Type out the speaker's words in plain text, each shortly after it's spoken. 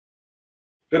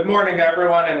Good morning,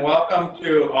 everyone, and welcome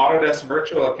to Autodesk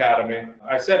Virtual Academy.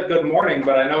 I said good morning,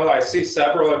 but I know I see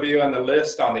several of you on the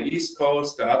list on the East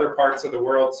Coast and other parts of the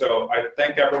world, so I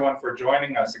thank everyone for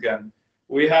joining us again.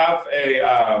 We have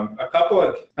a couple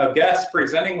of guests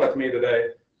presenting with me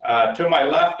today. To my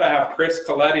left, I have Chris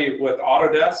Coletti with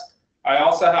Autodesk. I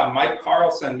also have Mike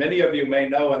Carlson. Many of you may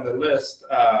know in the list.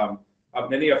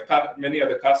 Many of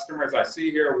the customers I see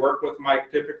here work with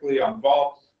Mike typically on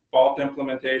Vault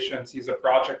implementations. He's a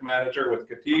project manager with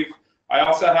KETIV. I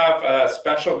also have a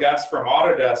special guest from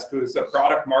Autodesk who's a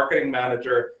product marketing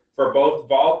manager for both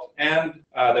Vault and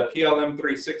the PLM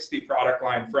 360 product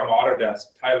line from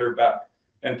Autodesk, Tyler Beck.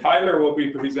 And Tyler will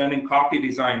be presenting copy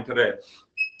design today.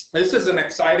 This is an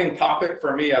exciting topic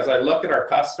for me as I look at our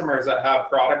customers that have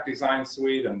product design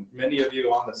suite, and many of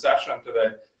you on the session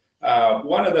today.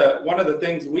 One of the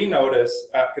things we notice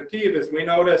at KETIV is we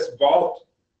notice Vault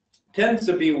tends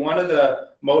to be one of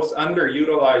the most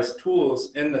underutilized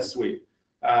tools in the suite.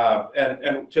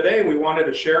 And today we wanted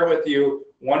to share with you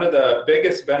one of the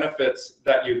biggest benefits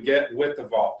that you get with the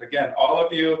Vault. Again, all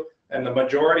of you and the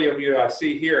majority of you I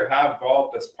see here have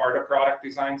Vault as part of product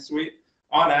design suite.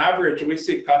 On average, we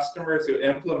see customers who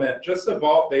implement just the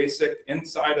Vault Basic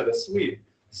inside of the suite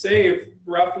save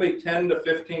roughly $10,000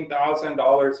 to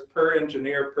 $15,000 per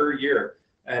engineer per year.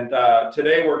 And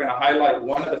today we're going to highlight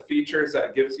one of the features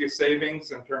that gives you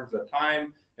savings in terms of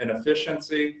time and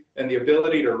efficiency and the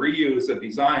ability to reuse a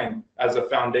design as a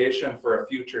foundation for a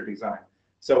future design.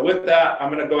 So with that,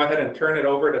 I'm going to go ahead and turn it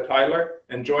over to Tyler.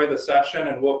 Enjoy the session,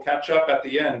 and we'll catch up at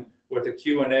the end with a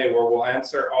Q&A where we'll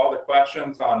answer all the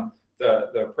questions on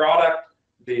the product,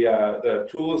 the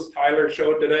tools Tyler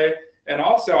showed today. And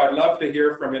also, I'd love to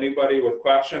hear from anybody with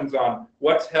questions on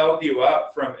what's held you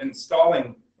up from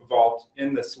installing Vault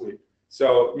in the suite.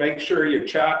 So make sure you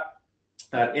chat,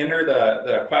 enter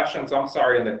the questions, in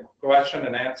the question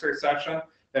and answer session,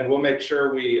 and we'll make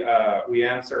sure we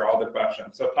answer all the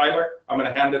questions. So Tyler, I'm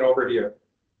going to hand it over to you.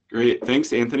 Great,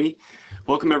 thanks Anthony.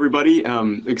 Welcome everybody.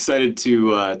 Excited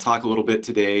to talk a little bit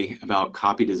today about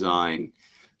copy design.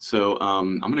 So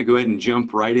I'm going to go ahead and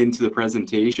jump right into the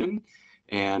presentation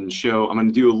and show, I'm going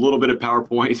to do a little bit of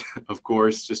PowerPoint, of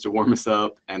course, just to warm us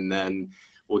up, and then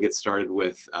we'll get started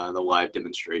with the live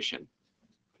demonstration.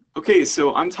 Okay,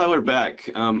 so I'm Tyler Beck.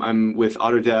 I'm with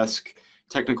Autodesk,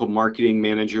 Technical Marketing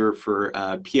Manager for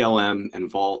PLM and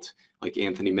Vault, like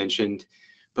Anthony mentioned.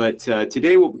 But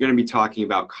today we're going to be talking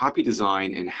about copy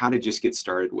design and how to just get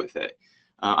started with it.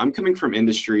 I'm coming from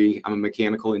industry. I'm a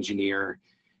mechanical engineer.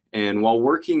 And while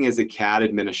working as a CAD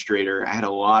administrator, I had a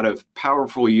lot of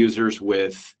powerful users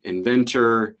with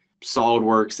Inventor,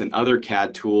 SolidWorks, and other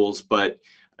CAD tools, but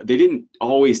they didn't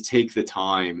always take the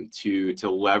time to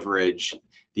leverage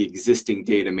the existing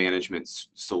data management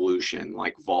solution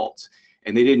like Vault.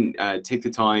 And they didn't take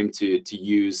the time to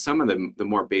use some of the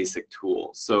more basic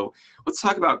tools. So let's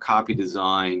talk about copy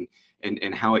design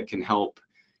and how it can help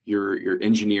your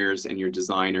engineers and your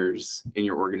designers in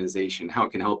your organization, how it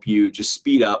can help you just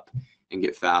speed up and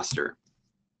get faster.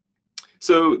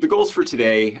 So the goals for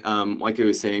today, like I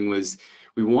was saying, was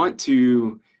we want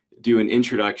to do an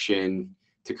introduction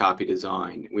to copy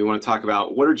design. We want to talk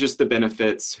about what are just the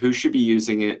benefits, who should be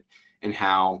using it, and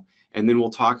how. And then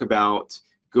we'll talk about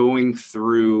going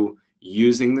through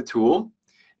using the tool.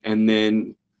 And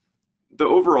then the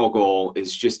overall goal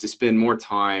is just to spend more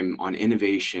time on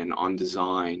innovation, on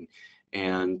design,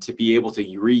 and to be able to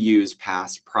reuse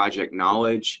past project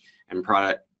knowledge and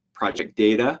project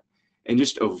data, and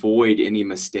just avoid any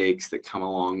mistakes that come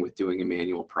along with doing a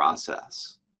manual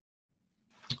process.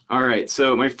 All right,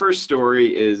 so my first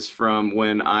story is from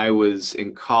when I was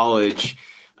in college.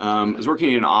 I was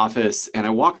working in an office, and I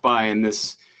walked by, and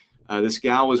this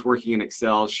gal was working in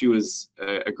Excel. She was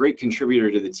a great contributor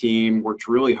to the team, worked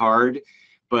really hard,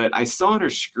 but I saw on her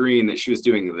screen that she was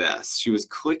doing this. She was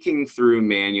clicking through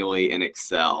manually in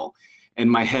Excel, and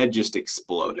my head just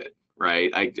exploded, right?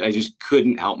 I just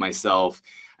couldn't help myself.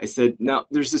 I said, no,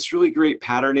 there's this really great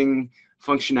patterning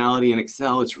functionality in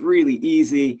Excel. It's really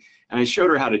easy. And I showed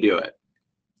her how to do it.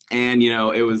 And, you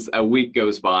know, it was a week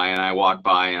goes by and I walked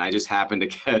by and I just happened to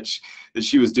catch that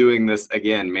she was doing this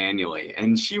again manually.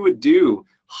 And she would do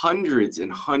hundreds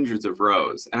and hundreds of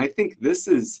rows. And I think this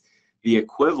is the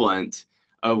equivalent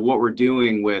of what we're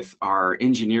doing with our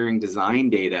engineering design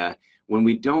data when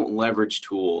we don't leverage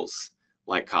tools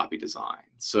like copy design.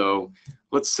 So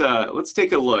let's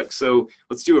take a look. So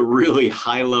let's do a really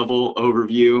high level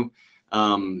overview.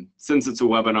 Since it's a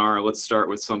webinar, let's start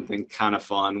with something kind of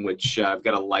fun, which I've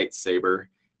got a lightsaber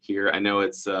here. I know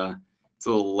it's a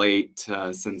little late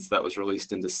since that was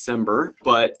released in December,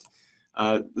 but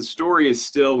the story is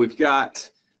still, we've got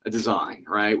a design,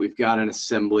 right? We've got an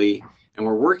assembly and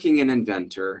we're working in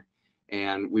Inventor,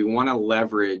 and we want to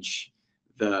leverage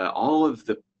all of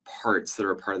the parts that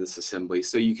are part of this assembly.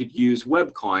 So you could use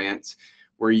web clients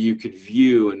where you could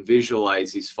view and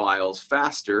visualize these files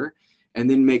faster and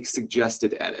then make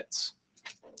suggested edits.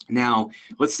 Now,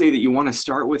 let's say that you want to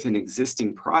start with an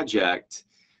existing project.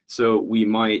 So we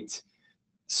might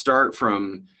start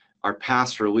from our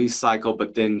past release cycle,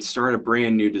 but then start a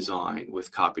brand new design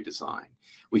with Copy Design.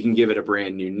 We can give it a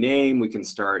brand new name. We can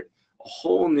start a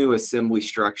whole new assembly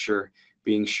structure,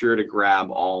 being sure to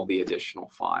grab all the additional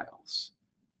files.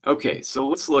 Okay, so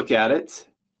let's look at it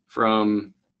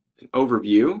from an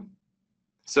overview.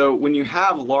 So when you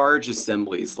have large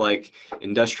assemblies like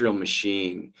industrial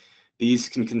machine, these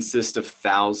can consist of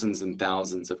thousands and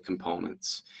thousands of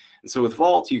components. And so with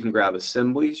Vault, you can grab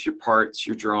assemblies, your parts,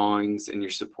 your drawings, and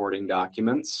your supporting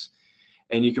documents,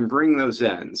 and you can bring those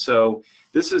in. So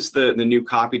this is the new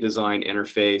Copy Design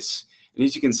interface. And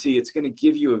as you can see, it's going to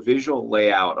give you a visual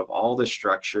layout of all the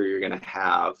structure you're going to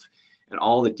have and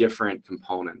all the different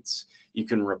components. You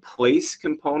can replace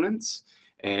components,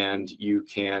 and you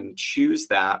can choose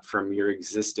that from your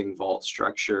existing Vault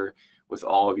structure with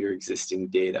all of your existing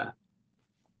data.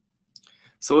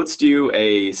 So let's do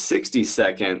a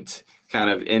 60-second kind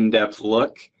of in-depth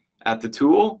look at the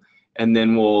tool, and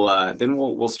then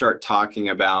we'll start talking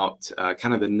about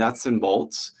kind of the nuts and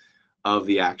bolts of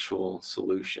the actual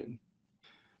solution.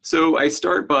 So I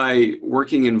start by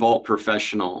working in Vault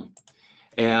Professional,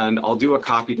 and I'll do a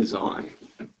copy design.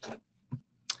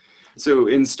 So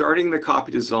in starting the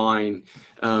copy design,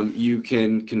 you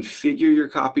can configure your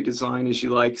copy design as you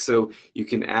like. So you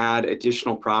can add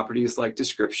additional properties like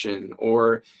description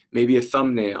or maybe a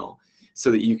thumbnail so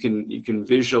that you can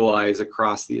visualize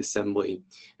across the assembly.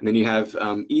 And then you have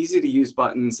easy to use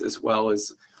buttons, as well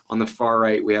as on the far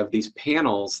right we have these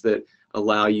panels that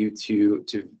allow you to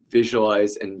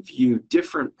visualize and view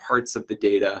different parts of the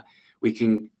data. We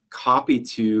can copy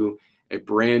to a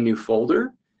brand new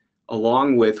folder,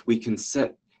 along with we can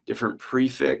set different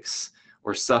prefix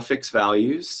or suffix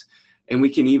values, and we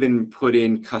can even put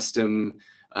in custom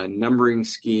numbering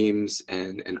schemes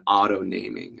and auto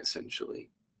naming, essentially.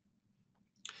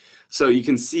 So you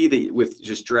can see that with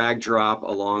just drag drop,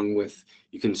 along with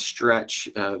you can stretch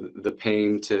the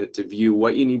pane to view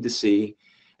what you need to see.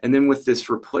 And then with this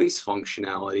replace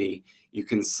functionality, you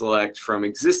can select from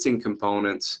existing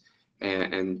components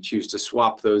and choose to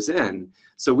swap those in.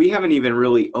 So we haven't even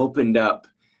really opened up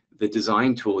the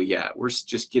design tool yet. We're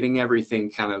just getting everything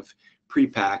kind of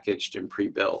pre-packaged and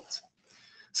pre-built.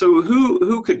 So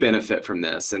who could benefit from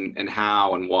this, and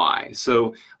how and why?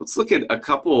 So let's look at a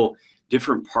couple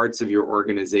different parts of your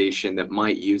organization that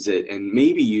might use it, and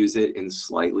maybe use it in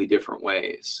slightly different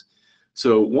ways.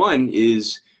 So one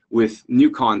is with new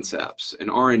concepts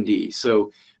and R&D.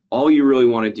 So all you really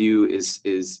want to do is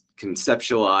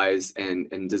conceptualize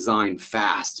and design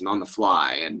fast and on the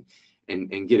fly,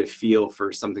 and get a feel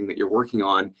for something that you're working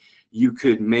on. You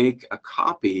could make a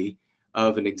copy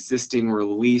of an existing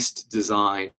released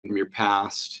design from your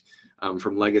past,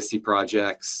 from legacy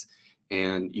projects,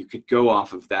 and you could go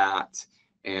off of that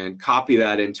and copy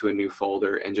that into a new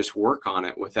folder and just work on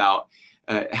it without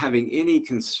having any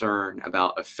concern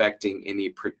about affecting any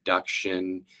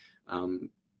production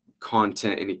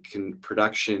content, any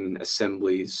production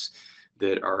assemblies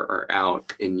that are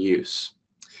out in use.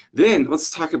 Then let's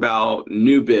talk about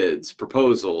new bids,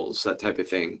 proposals, that type of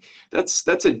thing. That's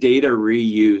a data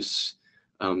reuse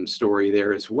story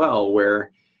there as well,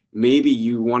 where maybe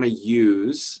you want to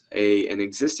use an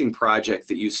existing project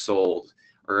that you sold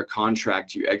or a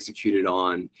contract you executed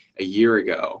on a year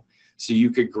ago. So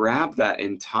you could grab that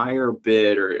entire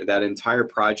bid or that entire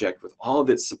project with all of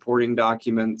its supporting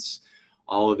documents,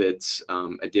 all of its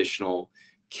additional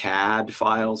CAD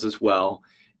files as well,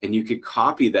 and you could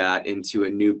copy that into a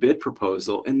new bid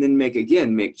proposal and then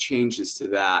make changes to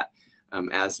that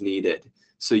as needed.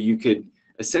 So you could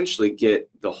essentially get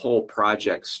the whole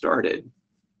project started.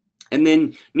 And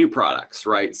then new products,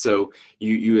 right? So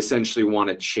you essentially want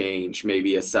to change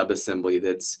maybe a sub-assembly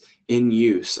that's in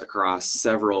use across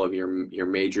several of your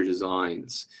major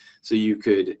designs. So you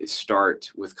could start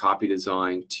with copy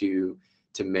design to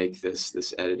make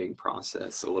this editing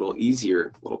process a little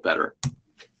easier, a little better.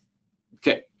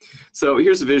 Okay, so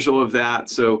here's a visual of that.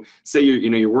 So say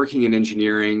you're working in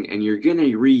engineering and you're going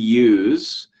to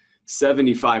reuse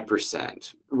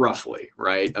 75% roughly,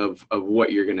 right, of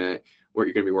what you're going to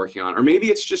be working on, or maybe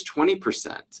it's just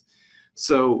 20%.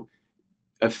 So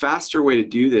a faster way to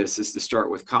do this is to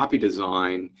start with copy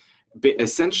design,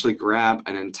 essentially grab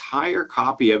an entire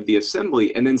copy of the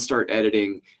assembly and then start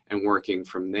editing and working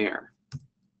from there.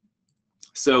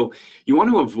 So you want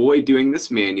to avoid doing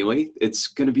this manually. It's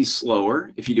going to be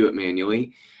slower if you do it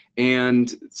manually.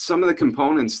 And some of the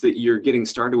components that you're getting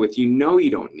started with, you know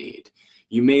you don't need.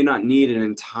 You may not need an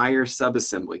entire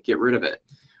subassembly. Get rid of it.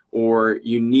 Or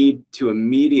you need to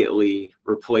immediately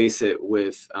replace it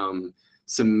with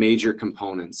some major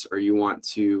components, or you want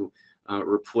to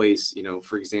replace, you know,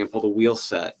 for example, the wheel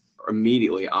set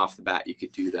immediately off the bat. You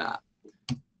could do that.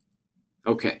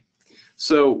 Okay,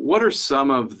 so what are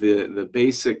some of the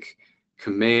basic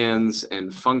commands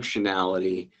and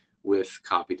functionality with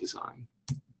copy design?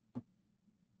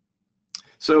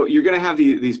 So you're going to have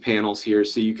these panels here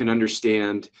so you can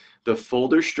understand the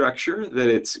folder structure that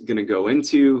it's going to go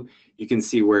into. You can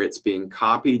see where it's being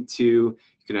copied to. You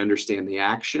can understand the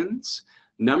actions.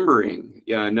 Numbering,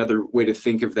 another way to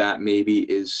think of that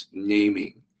maybe is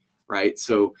naming, right?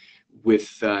 So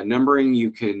with numbering, you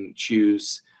can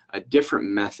choose different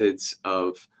methods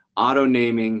of auto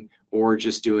naming or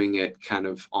just doing it kind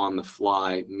of on the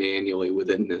fly manually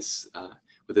within this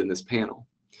panel.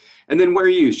 And then where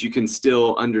used, you can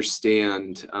still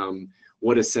understand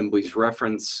what assemblies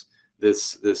reference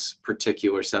this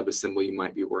particular subassembly you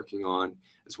might be working on,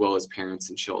 as well as parents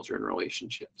and children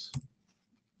relationships.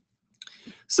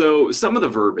 So some of the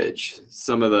verbiage,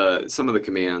 some of the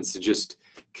commands to just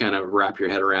kind of wrap your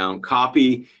head around.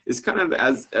 Copy is kind of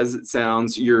as it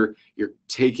sounds. You're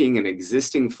taking an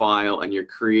existing file and you're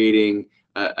creating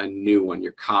a new one.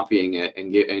 You're copying it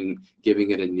and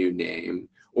giving it a new name,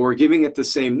 or giving it the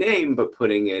same name but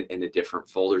putting it in a different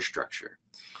folder structure.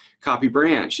 Copy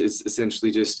branch is essentially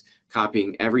just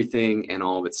copying everything and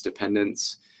all of its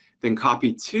dependents. Then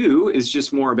copy to is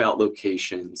just more about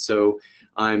location. So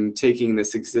I'm taking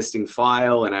this existing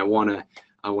file and I want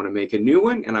to make a new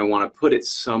one, and I want to put it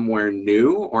somewhere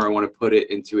new, or I want to put it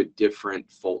into a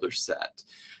different folder set.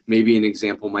 Maybe an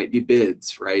example might be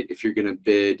bids, right? If you're going to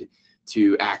bid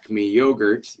to Acme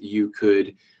yogurt, you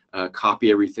could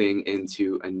copy everything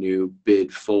into a new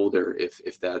bid folder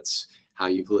if that's how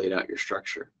you've laid out your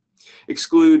structure.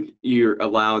 Exclude, you're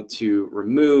allowed to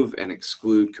remove and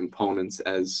exclude components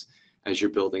as you're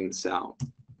building this out.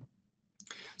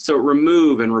 So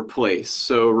remove and replace.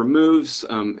 So removes,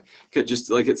 just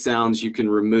like it sounds, you can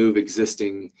remove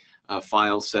existing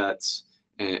file sets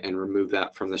and remove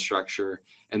that from the structure.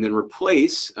 And then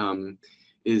replace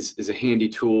is a handy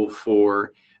tool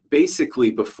for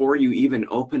basically before you even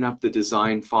open up the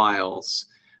design files,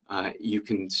 you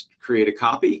can create a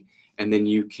copy, and then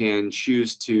you can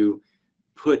choose to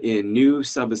put in new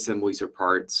subassemblies or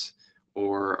parts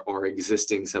or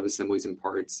existing subassemblies and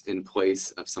parts in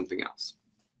place of something else.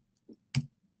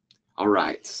 All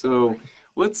right, so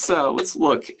let's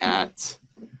look at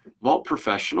Vault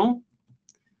Professional.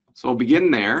 So I'll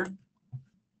begin there.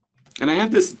 And I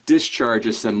have this discharge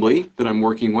assembly that I'm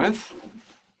working with.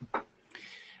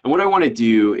 And what I want to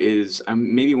do is I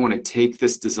maybe want to take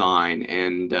this design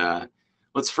and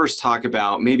let's first talk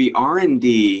about maybe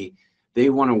R&D. They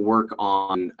want to work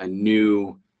on a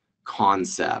new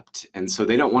concept, and so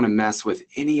they don't want to mess with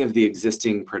any of the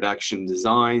existing production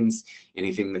designs,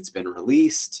 anything that's been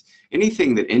released,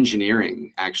 anything that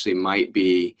engineering actually might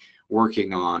be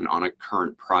working on a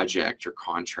current project or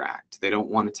contract. They don't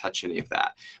want to touch any of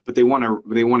that, but they want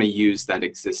to use that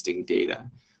existing data.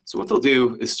 So what they'll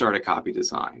do is start a copy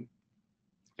design.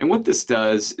 And what this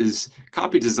does is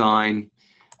copy design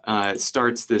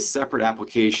starts this separate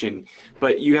application,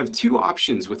 but you have two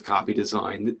options with copy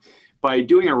design. By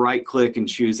doing a right click and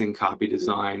choosing copy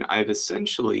design, I've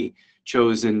essentially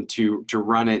chosen to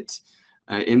run it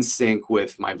in sync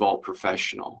with my Vault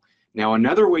Professional. Now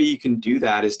another way you can do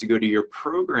that is to go to your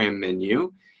program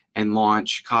menu and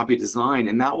launch copy design,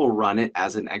 and that will run it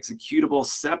as an executable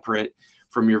separate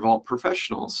from your Vault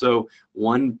Professional. So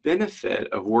one benefit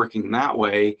of working that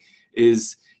way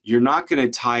is you're not going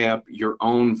to tie up your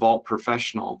own Vault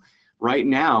Professional. Right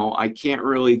now, I can't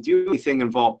really do anything in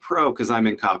Vault Pro because I'm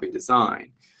in copy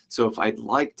design. So if I'd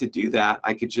like to do that,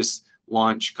 I could just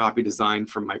launch copy design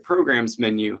from my programs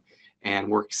menu and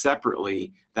work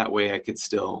separately. That way I could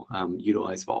still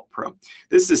utilize Vault Pro.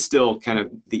 This is still kind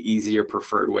of the easier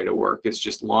preferred way to work, is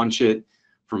just launch it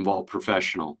from Vault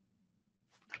Professional.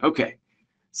 Okay,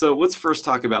 so let's first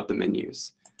talk about the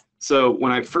menus. So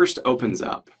when it first opens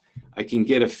up, I can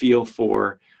get a feel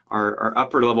for our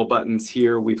upper level buttons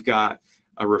here. We've got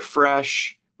a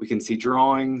refresh, we can see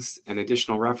drawings and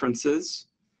additional references.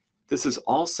 This is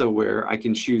also where I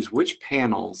can choose which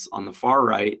panels on the far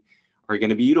right are going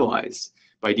to be utilized.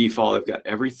 By default, I've got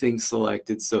everything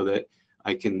selected so that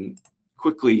I can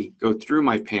quickly go through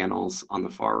my panels on the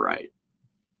far right.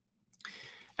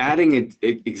 Adding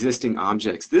existing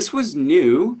objects. This was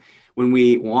new when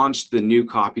we launched the new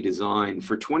copy design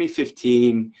for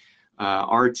 2015,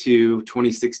 R2,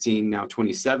 2016, now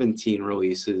 2017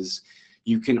 releases,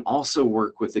 you can also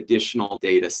work with additional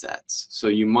data sets. So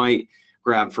you might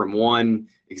grab from one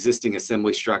existing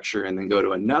assembly structure and then go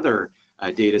to another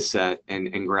data set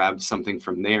and grab something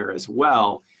from there as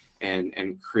well,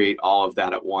 and create all of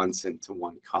that at once into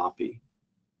one copy.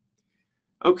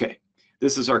 Okay,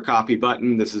 this is our copy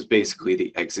button. This is basically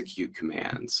the execute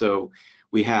command. So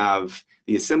we have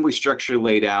the assembly structure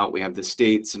laid out. We have the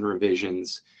states and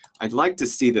revisions. I'd like to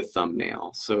see the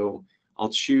thumbnail. So I'll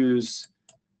choose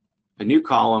a new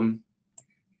column.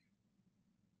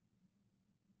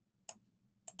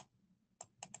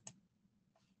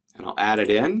 And I'll add it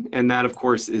in, and that of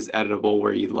course is editable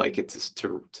where you'd like it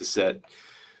to sit.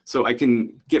 So I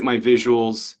can get my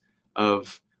visuals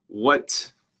of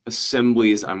what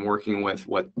assemblies I'm working with,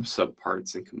 what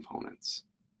subparts and components.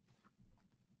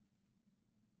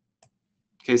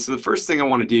 Okay, so the first thing I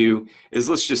want to do is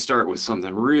let's just start with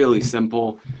something really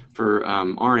simple for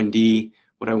R&D.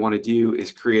 What I want to do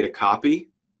is create a copy.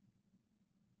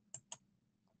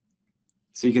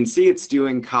 So you can see it's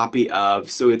doing copy of,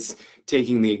 so it's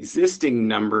taking the existing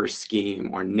number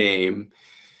scheme or name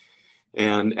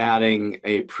and adding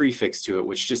a prefix to it,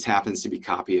 which just happens to be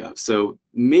copy of. So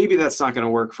maybe that's not going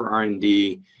to work for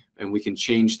R&D, and we can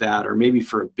change that, or maybe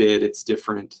for a bid it's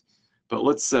different. But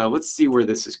let's see where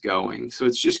this is going. So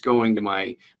it's just going to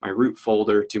my root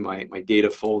folder, to my data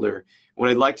folder. What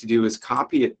I'd like to do is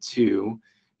copy it to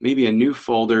maybe a new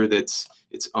folder that's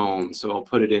its own. So I'll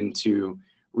put it into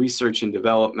research and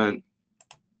development.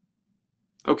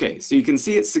 Okay, so you can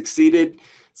see it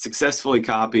successfully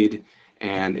copied,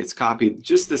 and it's copied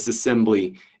just this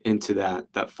assembly into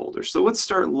that folder. So let's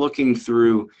start looking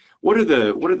through what are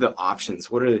the options?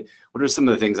 What are some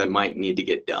of the things I might need to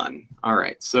get done? All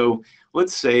right, so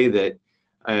let's say that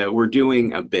we're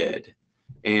doing a bid,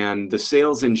 and the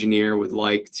sales engineer would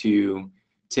like to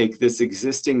take this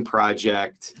existing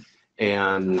project,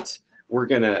 and we're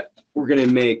gonna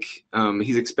make,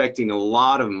 he's expecting a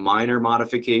lot of minor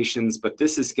modifications, but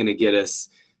this is gonna get us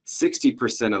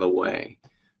 60% of the way.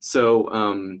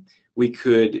 So we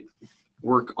could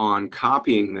work on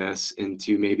copying this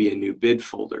into maybe a new bid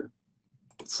folder.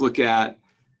 Let's look at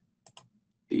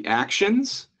the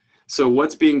actions. So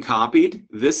what's being copied?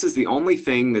 This is the only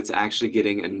thing that's actually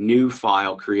getting a new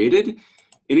file created.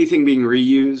 Anything being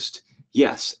reused?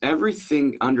 Yes,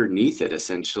 everything underneath it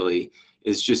essentially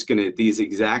is just gonna, these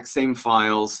exact same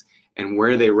files, and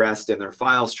where they rest in their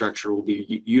file structure will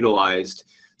be utilized.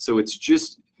 So it's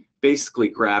just basically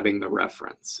grabbing the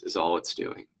reference is all it's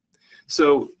doing.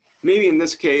 So maybe in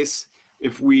this case,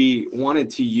 if we wanted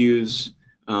to use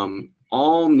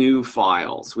all new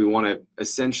files, we want to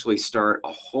essentially start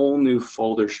a whole new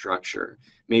folder structure.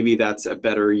 Maybe that's a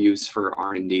better use for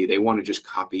R&D. They want to just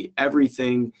copy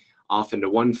everything off into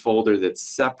one folder that's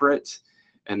separate,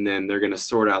 and then they're going to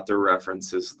sort out their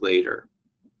references later.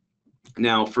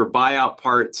 Now, for buyout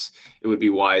parts, it would be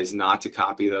wise not to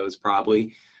copy those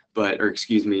probably, or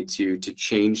excuse me, to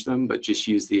change them, but just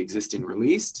use the existing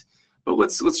released. But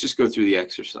let's just go through the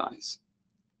exercise.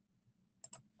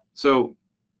 So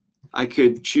I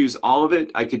could choose all of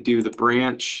it. I could do the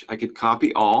branch. I could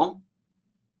copy all.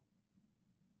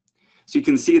 So you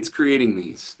can see it's creating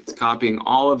these. It's copying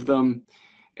all of them.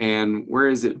 And where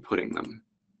is it putting them?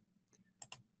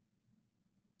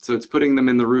 So it's putting them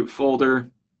in the root folder.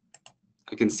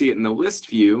 I can see it in the list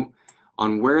view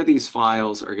on where these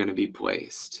files are going to be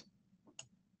placed.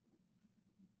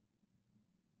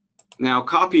 Now,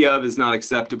 copy of is not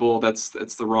acceptable. That's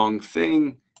the wrong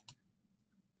thing.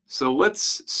 So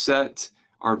let's set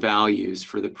our values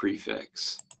for the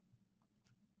prefix.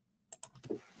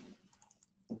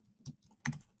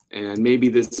 And maybe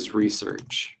this is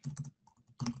research.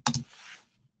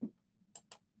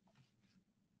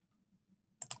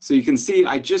 So you can see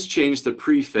I just changed the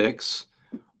prefix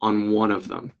on one of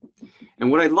them.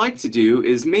 And what I'd like to do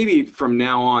is maybe from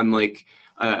now on, like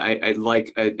I'd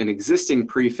like an existing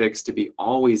prefix to be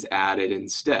always added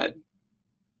instead.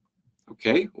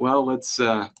 Okay, well, let's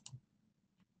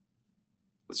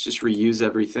just reuse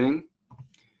everything.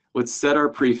 Let's set our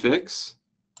prefix.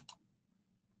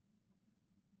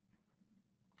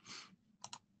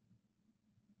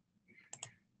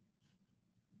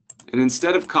 And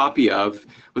instead of copy of,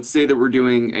 let's say that we're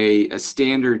doing a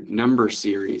standard number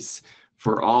series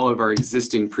for all of our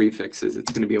existing prefixes.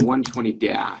 It's going to be a 120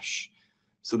 dash.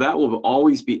 So that will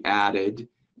always be added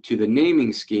to the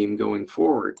naming scheme going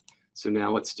forward. So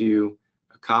now let's do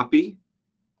a copy.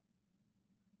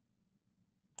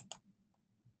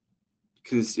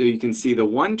 So you can see the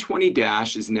 120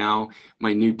 dash is now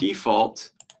my new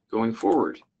default going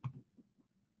forward.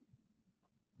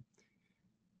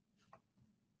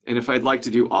 And if I'd like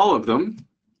to do all of them,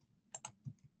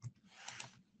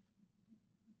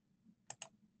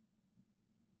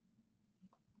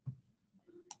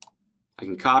 I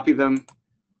can copy them,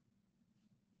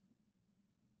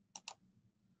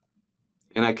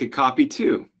 and I could copy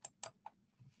two.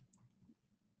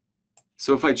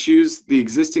 So if I choose the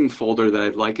existing folder that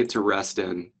I'd like it to rest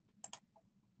in,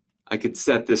 I could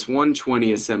set this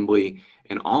 120 assembly,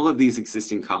 and all of these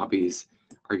existing copies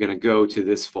are going to go to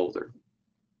this folder.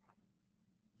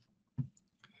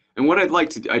 And what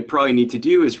I'd probably need to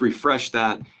do is refresh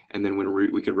that, and then when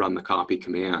we could run the copy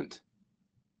command.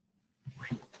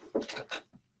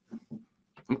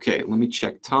 Okay, let me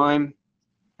check time.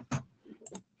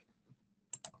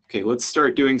 Okay, let's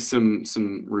start doing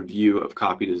some review of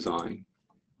copy design.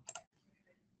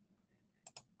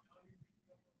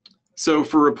 So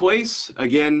for replace,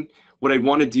 again, what I'd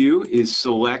want to do is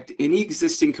select any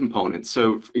existing component.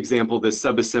 So for example, this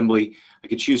subassembly, I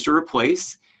could choose to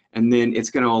replace, and then it's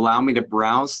going to allow me to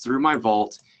browse through my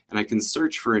vault, and I can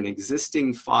search for an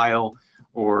existing file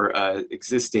or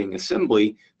existing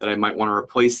assembly that I might want to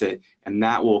replace it, and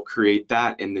that will create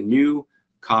that in the new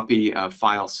copy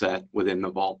file set within the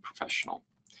Vault Professional.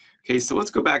 Okay, so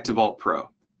let's go back to Vault Pro.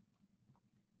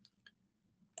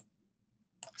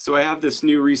 So I have this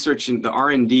new research in the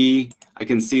R&D. I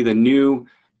can see the new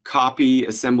copy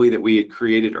assembly that we had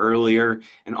created earlier,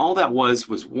 and all that was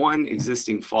one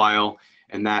existing file,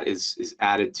 and that is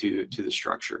added to the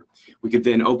structure. We could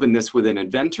then open this within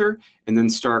Inventor and then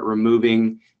start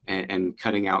removing and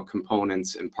cutting out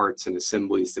components and parts and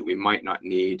assemblies that we might not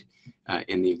need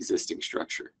in the existing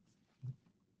structure.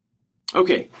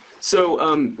 Okay, so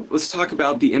let's talk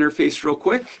about the interface real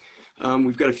quick.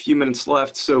 We've got a few minutes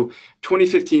left. So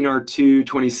 2015 R2,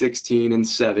 2016, and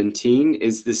 17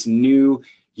 is this new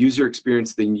user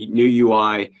experience, the new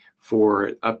UI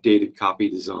for updated copy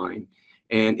design.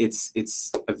 And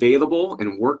it's available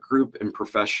in Workgroup and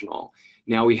Professional.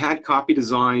 Now, we had copy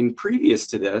design previous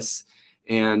to this,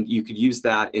 and you could use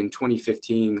that in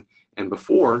 2015 and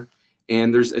before.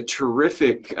 And there's a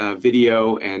terrific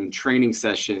video and training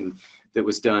session that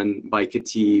was done by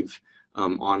KETIV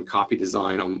on copy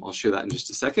design. I'll show that in just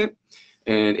a second.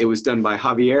 And it was done by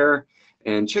Javier.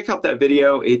 And check out that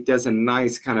video. It does a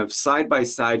nice kind of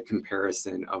side-by-side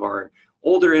comparison of our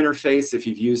older interface, if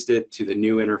you've used it, to the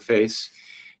new interface.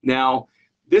 Now,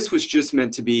 this was just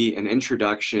meant to be an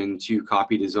introduction to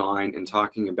copy design and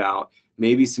talking about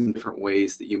maybe some different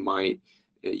ways that you might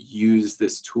use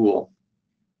this tool.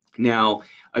 Now,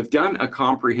 I've done a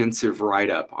comprehensive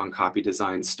write-up on copy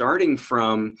design, starting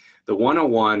from the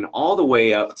 101 all the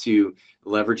way up to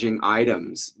leveraging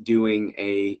items, doing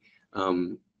a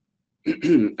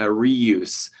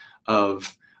reuse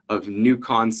of new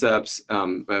concepts,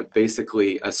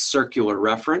 basically a circular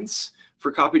reference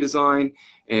for copy design,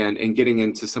 and getting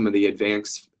into some of the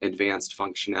advanced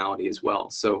functionality as well.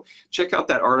 So check out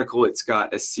that article. It's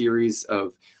got a series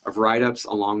of write-ups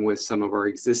along with some of our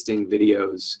existing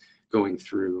videos going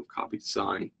through copy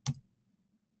design.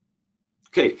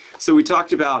 Okay, so we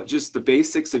talked about just the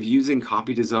basics of using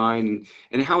copy design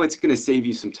and how it's going to save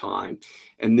you some time,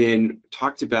 and then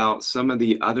talked about some of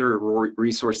the other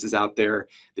resources out there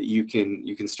that you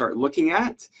can start looking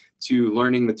at to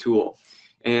learning the tool.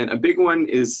 And a big one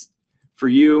is for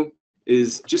you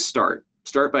is just start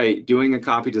by doing a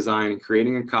copy design and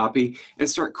creating a copy, and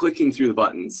start clicking through the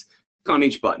buttons. Click on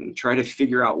each button, try to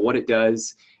figure out what it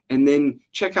does, and then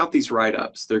check out these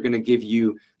write-ups. They're going to give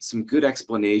you some good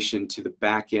explanation to the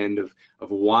back end of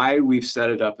why we've set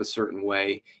it up a certain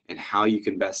way and how you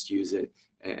can best use it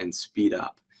and speed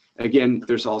up. Again,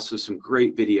 there's also some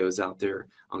great videos out there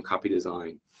on copy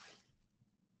design.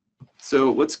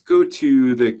 So let's go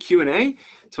to the Q&A.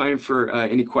 Time for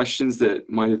any questions that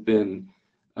might have been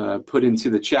put into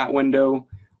the chat window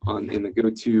in the go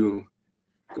to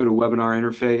webinar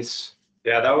interface.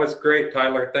 Yeah, that was great,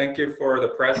 Tyler. Thank you for the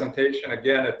presentation.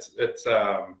 Again, it's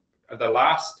the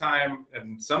last time,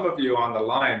 and some of you on the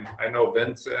line, I know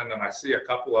Vincent and I see a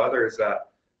couple others that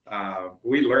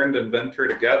we learned Inventor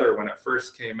together when it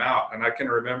first came out, and I can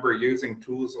remember using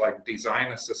tools like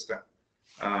Design Assistant.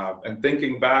 And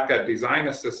thinking back at Design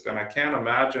Assistant, I can't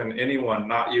imagine anyone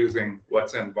not using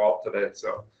what's in Vault today.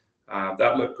 So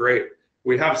that looked great.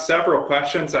 We have several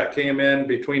questions that came in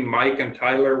between Mike and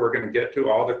Tyler. We're going to get to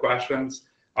all the questions.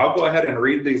 I'll go ahead and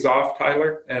read these off,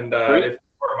 Tyler. And if you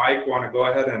or Mike want to go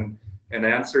ahead and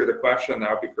answer the question,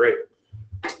 that would be great.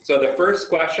 So the first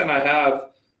question I have,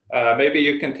 maybe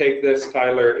you can take this,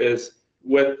 Tyler, is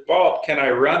with Vault, can I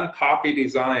run copy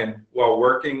design while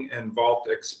working in Vault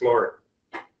Explorer?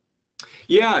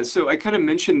 Yeah, so I kind of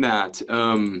mentioned that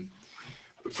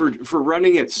for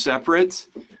running it separate,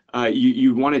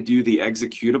 you want to do the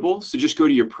executable. So just go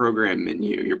to your program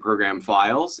menu, your program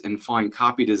files, and find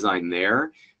copy design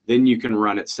there. Then you can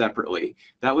run it separately.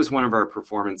 That was one of our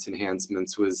performance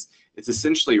enhancements. Was it's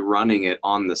essentially running it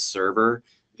on the server,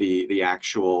 the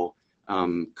actual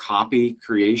copy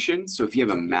creation. So if you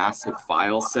have a massive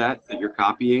file set that you're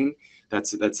copying,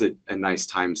 that's a nice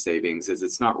time savings, as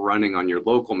it's not running on your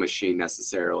local machine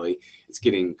necessarily. It's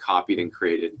getting copied and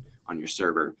created on your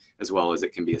server, as well as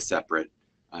it can be a separate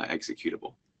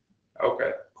executable.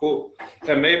 Okay, cool.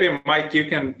 And maybe Mike, you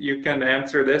can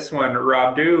answer this one.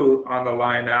 Radu on the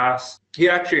line he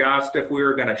actually asked if we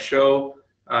were going to show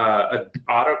an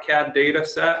AutoCAD data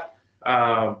set.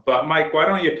 But Mike, why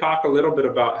don't you talk a little bit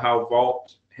about how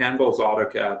Vault handles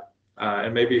AutoCAD?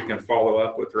 And maybe you can follow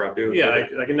up with Radu. Yeah,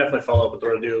 I can definitely follow up with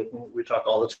Radu. We talk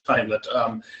all the time, but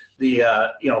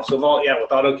so Vault, yeah, with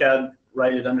AutoCAD,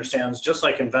 right, it understands, just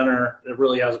like Inventor, it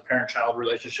really has a parent-child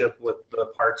relationship with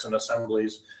the parts and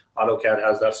assemblies. AutoCAD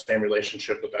has that same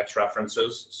relationship with X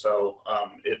references, so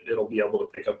it'll be able to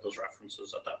pick up those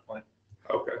references at that point.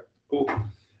 Okay, cool.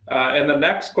 And the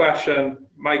next question,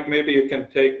 Mike, maybe you can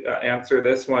answer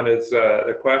this one. Is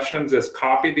the questions, is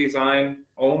copy design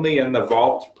only in the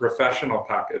Vault professional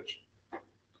package?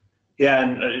 Yeah,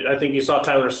 and I think you saw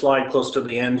Tyler's slide close to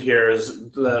the end here, is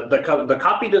the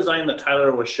copy design that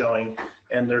Tyler was showing,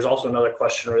 and there's also another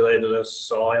question related to this,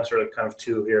 so I'll answer it kind of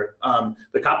two here.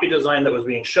 The copy design that was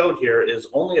being showed here is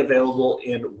only available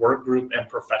in Workgroup and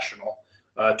Professional,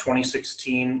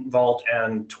 2016 Vault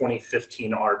and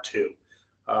 2015 R2.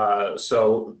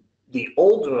 So the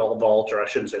old Vault, or I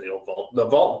shouldn't say the old Vault, the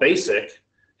Vault Basic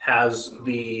has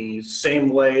the same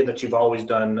way that you've always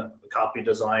done copy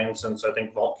design since I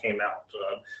think Vault came out.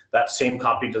 That same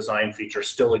copy design feature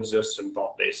still exists in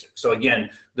Vault Basic. So again,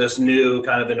 this new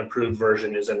kind of an improved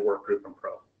version is in Workgroup and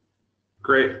Pro.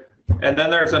 Great. And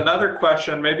then there's another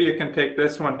question, maybe you can take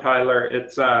this one, Tyler.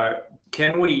 It's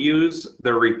can we use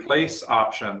the replace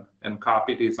option in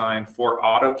copy design for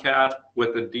AutoCAD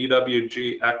with the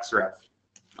DWG XREF?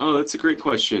 Oh, that's a great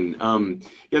question.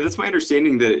 Yeah, that's my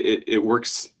understanding that it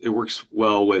works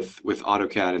well with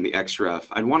AutoCAD and the XREF.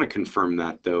 I'd want to confirm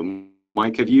that though.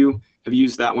 Mike, have you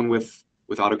used that one with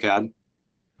AutoCAD?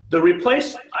 The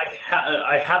replace,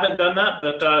 I haven't done that,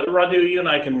 but Radu, you and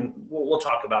I we'll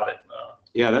talk about it.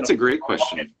 Yeah, that's a great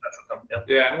question.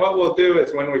 Yeah, and what we'll do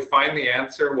is when we find the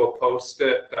answer, we'll post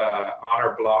it on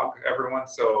our blog, everyone,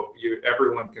 so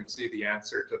everyone can see the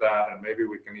answer to that, and maybe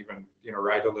we can even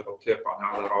write a little tip on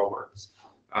how that all works.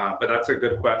 But that's a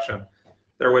good question.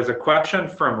 There was a question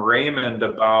from Raymond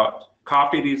about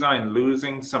copy design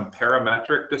losing some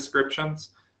parametric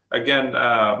descriptions. Again,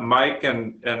 Mike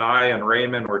and I and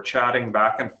Raymond were chatting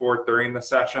back and forth during the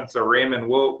session, so Raymond,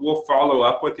 we'll follow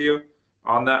up with you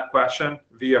on that question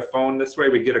via phone. This way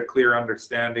we get a clear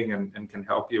understanding and can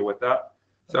help you with that.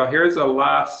 So here's a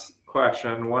last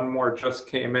question. One more just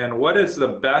came in. What is the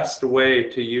best way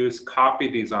to use copy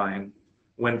design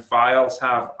when files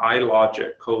have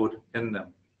iLogic code in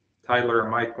them? Tyler or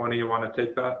Mike, one of you want to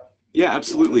take that? Yeah,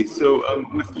 absolutely. So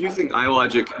with using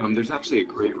iLogic, there's actually a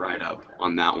great write-up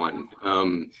on that one,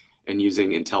 and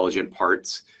using intelligent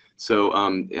parts. So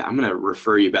yeah, I'm going to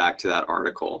refer you back to that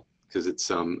article, because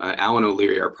it's Alan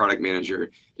O'Leary, our product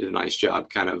manager, did a nice job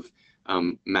kind of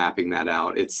mapping that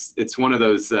out. It's one of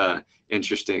those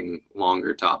interesting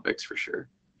longer topics for sure.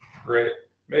 Great.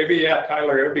 Maybe, yeah,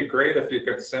 Tyler, it would be great if you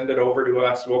could send it over to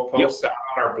us. We'll post that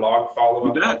on our blog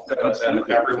follow-up, and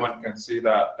everyone can see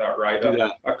that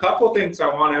write-up. A couple things I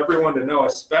want everyone to know,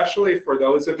 especially for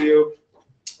those of you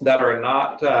that are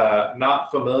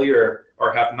not familiar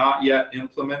or have not yet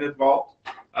implemented Vault.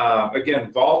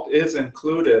 Again, Vault is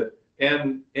included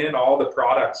in all the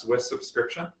products with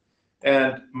subscription.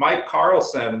 And Mike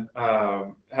Carlson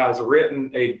has written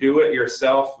a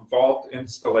do-it-yourself Vault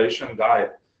installation guide.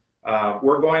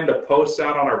 We're going to post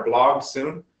that on our blog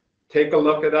soon. Take a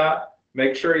look at that.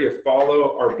 Make sure you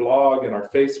follow our blog and our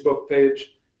Facebook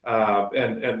page.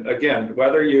 And again,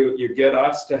 whether you get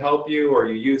us to help you or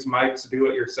you use Mike's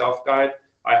do-it-yourself guide,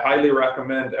 I highly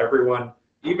recommend everyone,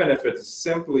 even if it's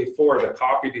simply for the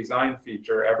copy design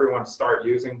feature, everyone start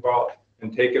using Vault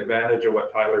and take advantage of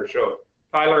what Tyler showed.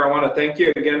 Tyler, I want to thank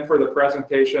you again for the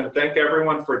presentation. Thank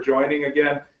everyone for joining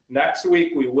again. Next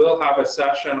week, we will have a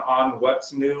session on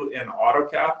what's new in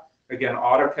AutoCAD. Again,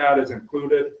 AutoCAD is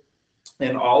included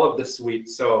in all of the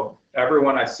suites. So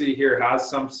everyone I see here has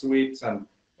some suites, and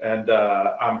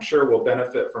I'm sure will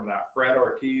benefit from that. Fred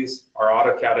Ortiz, our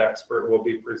AutoCAD expert, will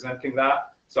be presenting that.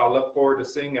 So I'll look forward to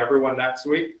seeing everyone next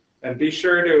week. And be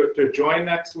sure to join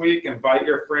next week, invite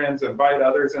your friends, invite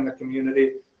others in the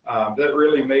community. That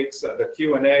really makes the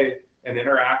Q&A and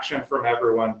interaction from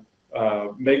everyone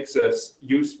makes this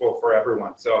useful for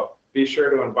everyone. So be sure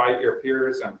to invite your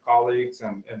peers and colleagues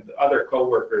and other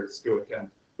coworkers to attend.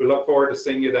 We look forward to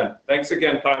seeing you then. Thanks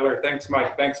again, Tyler. Thanks,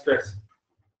 Mike. Thanks, Chris.